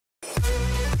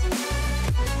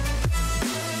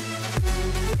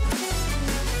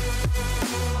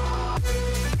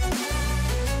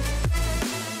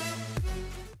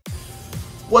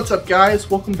What's up,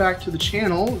 guys? Welcome back to the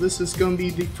channel. This is going to be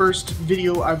the first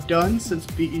video I've done since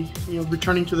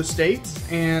returning to the States,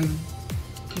 and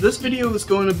this video is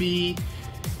going to be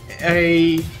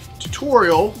a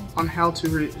tutorial on how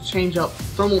to change out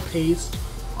thermal paste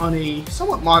on a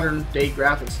somewhat modern day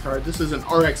graphics card. This is an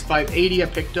RX 580 I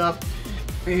picked up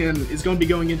and is going to be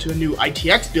going into a new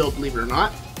ITX build, believe it or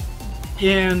not.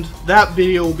 And that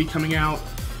video will be coming out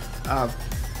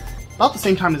about the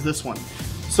same time as this one.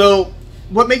 So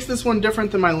what makes this one different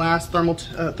than my last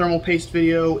thermal paste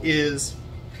video is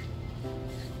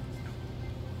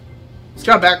it's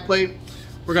got a back plate.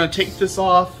 We're going to take this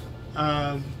off.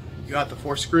 You got the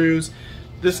 4 screws.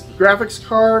 This graphics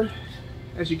card,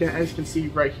 as you can see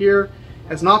right here,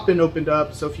 has not been opened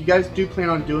up. So if you guys do plan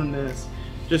on doing this,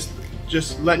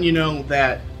 just letting you know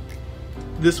that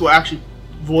this will actually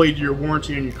void your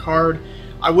warranty on your card.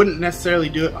 I wouldn't necessarily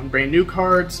do it on brand new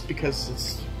cards because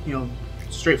it's,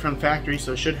 straight from the factory,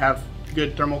 so it should have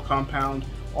good thermal compound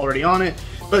already on it.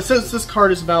 But since this card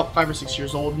is about 5 or 6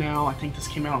 years old now, I think this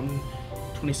came out in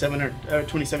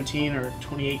 2017 or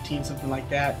 2018, something like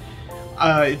that.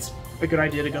 It's a good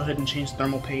idea to go ahead and change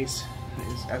thermal paste,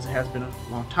 as it has been a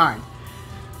long time.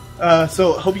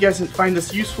 So I hope you guys find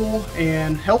this useful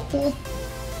and helpful.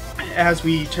 As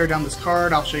we tear down this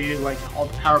card, I'll show you like all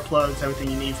the power plugs, everything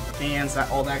you need for the fans,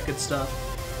 all that good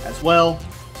stuff as well.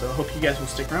 So I hope you guys will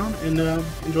stick around and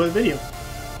enjoy the video.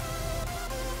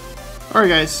 Alright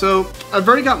guys, so I've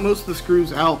already got most of the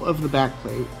screws out of the back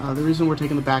plate. The reason we're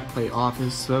taking the back plate off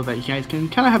is so that you guys can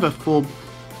kind of have a full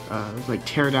like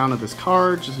tear down of this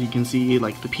card, just so you can see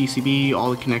like the PCB, all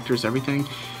the connectors, everything.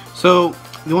 So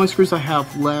the only screws I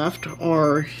have left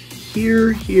are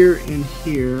here, here, and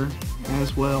here,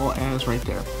 as well as right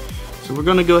there. So we're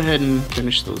going to go ahead and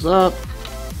finish those up,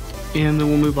 and then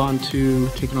we'll move on to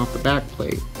taking off the back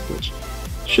plate, which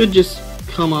should just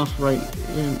come off right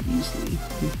and easily.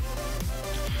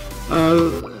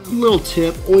 Little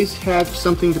tip, always have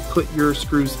something to put your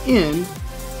screws in.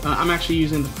 I'm actually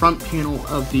using the front panel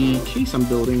of the case I'm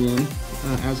building in,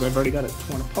 as I've already got it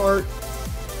torn apart,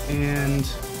 and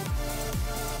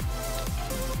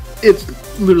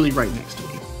it's literally right next to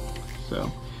me.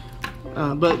 So,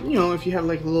 but if you have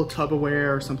like a little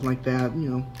Tupperware or something like that,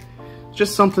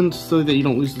 just something so that you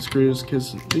don't lose the screws,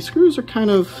 because these screws are kind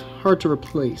of hard to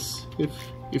replace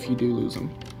if you do lose them.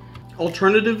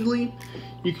 Alternatively,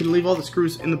 you can leave all the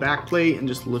screws in the back plate and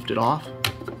just lift it off.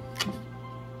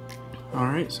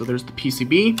 Alright, so there's the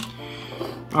PCB.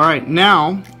 Alright,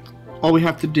 now all we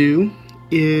have to do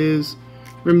is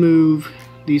remove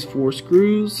these 4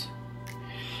 screws.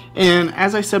 And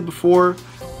as I said before,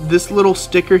 this little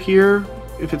sticker here,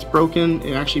 if it's broken,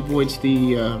 it actually voids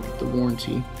the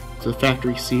warranty. It's a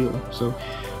factory seal. So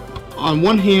on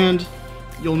one hand,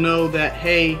 you'll know that,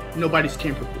 hey, nobody's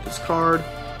tampered with this card.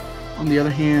 On the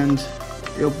other hand,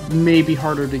 it may be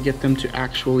harder to get them to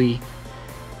actually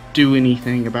do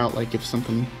anything about, like, if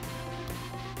something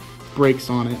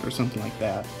breaks on it or something like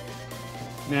that.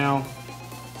 Now,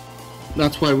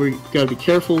 that's why we gotta be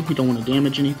careful. We don't want to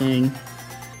damage anything.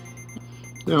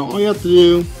 Now, all you have to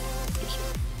do is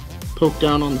poke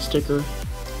down on the sticker,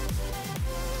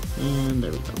 and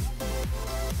there we go.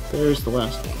 There's the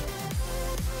last one.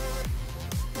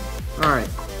 Alright,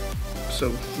 so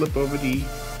flip over the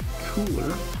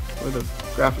cooler, or the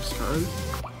graphics card,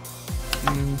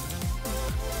 and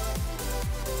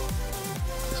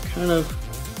just kind of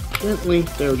gently,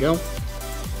 there we go.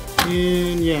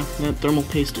 And yeah, that thermal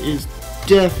paste is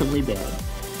definitely bad.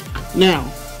 Now,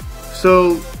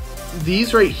 so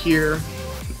these right here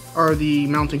are the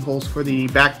mounting holes for the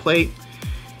back plate,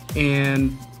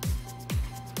 and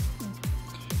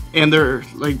they're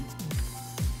like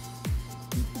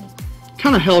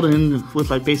kind of held in with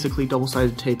like basically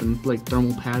double-sided tape and like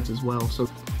thermal pads as well. So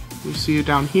we see it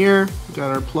down here, we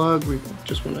got our plug. We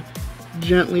just want to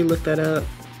gently lift that up.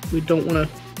 We don't want to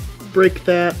break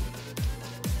that.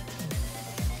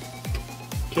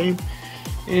 Okay,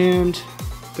 and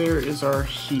there is our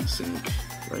heatsink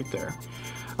right there.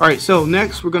 Alright, so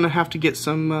next we're going to have to get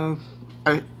some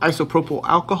isopropyl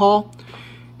alcohol,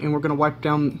 and we're going to wipe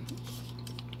down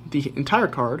the entire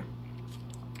card,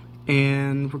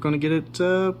 and we're going to get it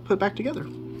put back together.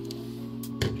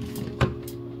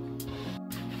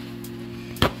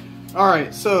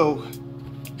 Alright, so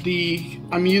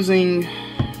I'm using,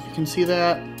 if you can see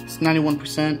that, it's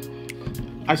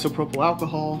 91% isopropyl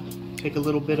alcohol. Take a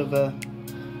little bit of a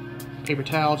paper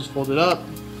towel, just fold it up,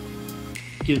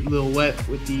 get it a little wet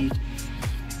with the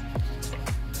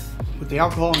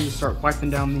alcohol, and you start wiping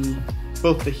down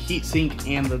both the heatsink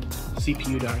and the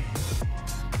CPU die.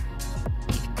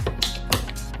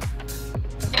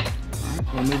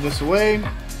 Alright, we'll move this away.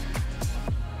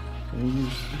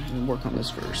 I'm gonna work on this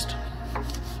first.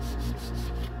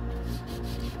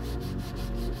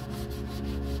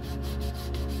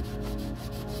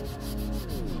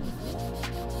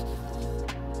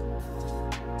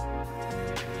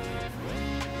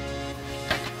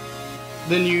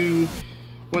 Then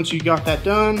once you got that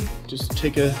done, just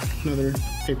take another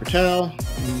paper towel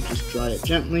and just dry it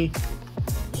gently.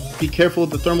 Be careful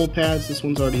with the thermal pads, this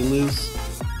one's already loose.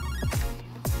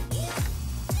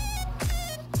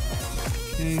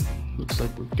 Okay, looks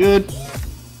like we're good.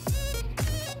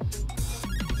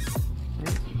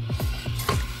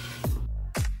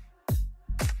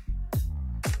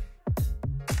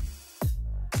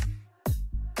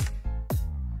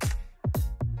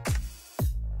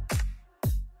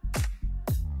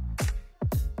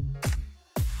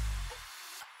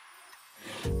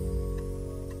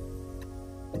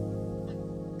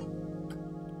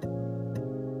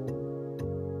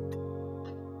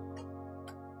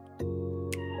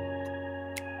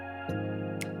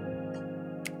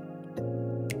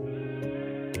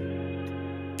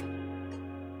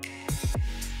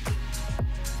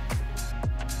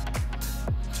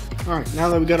 Alright, now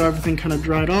that we got everything kind of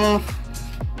dried off,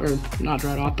 or not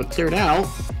dried off, but cleared out,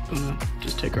 I'm gonna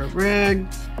just take our rag,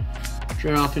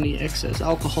 dry off any excess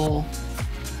alcohol.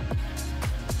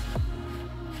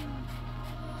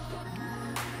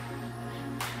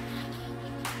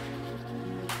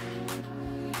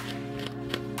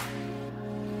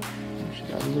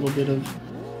 Actually got a little bit of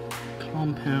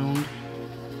compound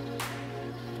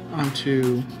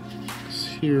onto this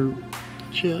here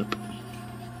chip.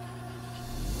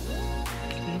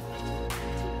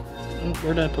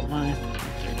 Where did I put my...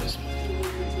 There it is.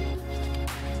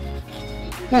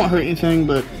 Won't hurt anything,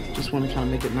 but just want to kind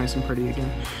of make it nice and pretty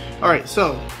again. Alright,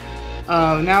 so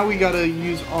now we gotta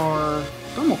use our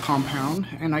thermal compound,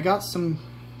 and I got some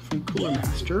from Cooler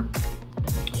Master.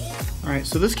 Alright,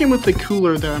 so this came with the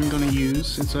cooler that I'm going to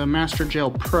use. It's a Master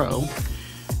Gel Pro,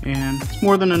 and it's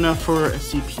more than enough for a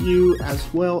CPU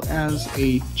as well as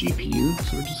a GPU.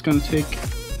 So we're just going to take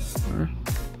our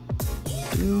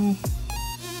gel.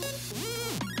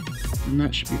 And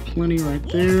that should be plenty right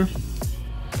there.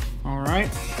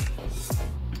 Alright.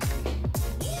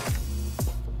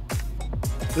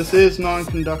 This is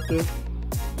non-conductive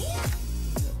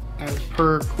as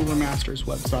per Cooler Master's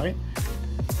website.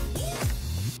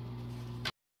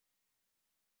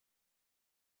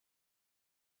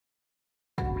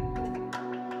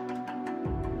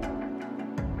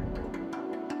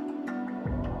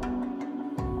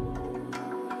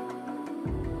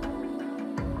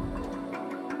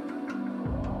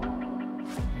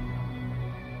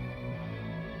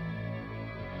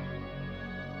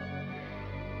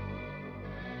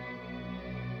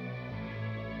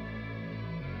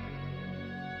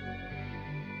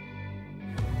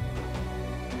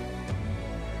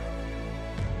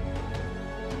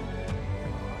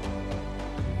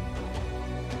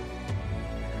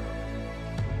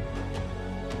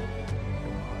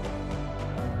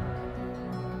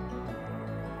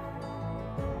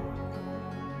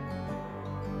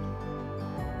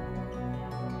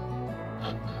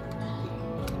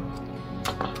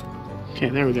 Okay,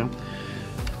 there we go.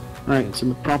 Alright, it's in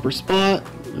the proper spot,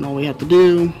 and all we have to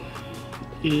do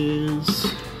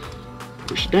is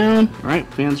push it down.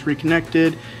 Alright, fan's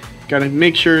reconnected. Gotta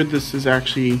make sure this is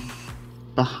actually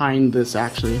behind this,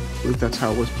 actually. I believe that's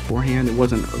how it was beforehand. It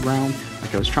wasn't around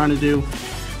like I was trying to do.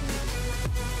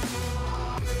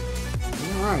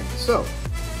 Alright, so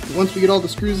once we get all the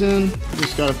screws in, we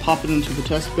just gotta pop it into the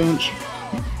test bench,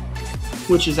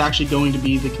 which is actually going to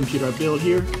be the computer I build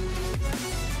here,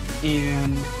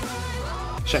 and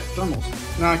check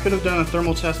thermals. Now I could have done a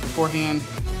thermal test beforehand,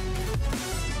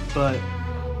 but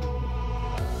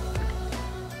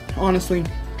honestly,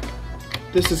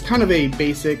 this is kind of a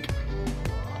basic,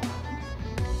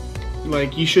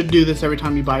 like, you should do this every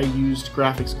time you buy a used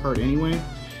graphics card anyway,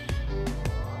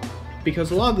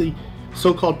 because a lot of the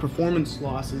so-called performance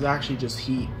loss is actually just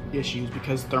heat issues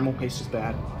because thermal paste is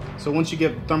bad. So once you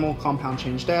get thermal compound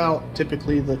changed out,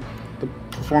 typically the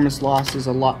performance loss is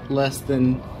a lot less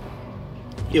than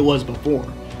it was before.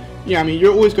 Yeah, I mean,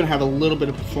 you're always going to have a little bit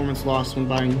of performance loss when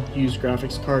buying used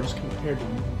graphics cards compared to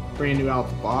brand new out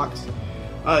of the box,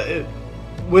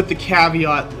 with the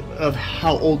caveat of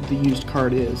how old the used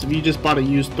card is. If you just bought a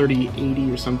used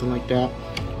 3080 or something like that,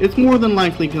 it's more than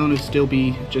likely going to still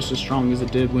be just as strong as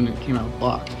it did when it came out of the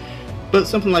box. But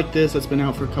something like this that's been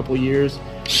out for a couple years,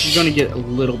 you're going to get a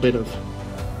little bit of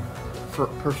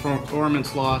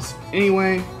performance loss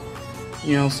anyway,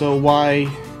 you know, so why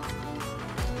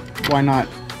not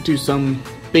do some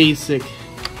basic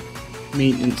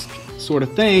maintenance sort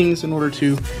of things in order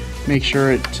to make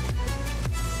sure it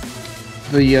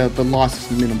the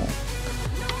loss is minimal.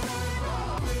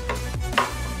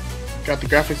 Got the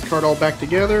graphics card all back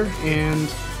together and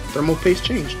thermal paste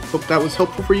changed. Hope that was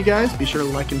helpful for you guys. Be sure to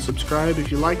like and subscribe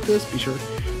if you like this. Be sure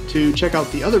to check out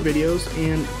the other videos,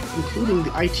 and including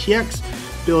the ITX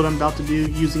build I'm about to do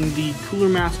using the Cooler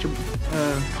Master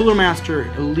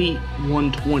Elite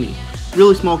 120.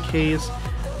 Really small case.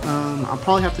 I'll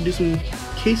probably have to do some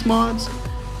case mods,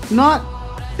 not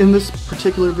in this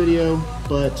particular video,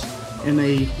 but in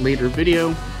a later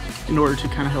video, in order to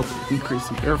kind of help increase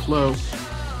some airflow,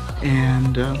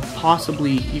 and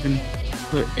possibly even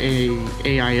put a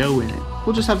AIO in it.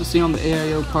 We'll just have to see on the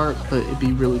AIO part, but it'd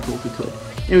be really cool if we could.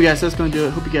 Anyway guys, that's going to do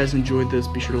it. Hope you guys enjoyed this.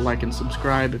 Be sure to like and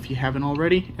subscribe if you haven't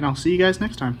already, and I'll see you guys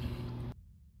next time.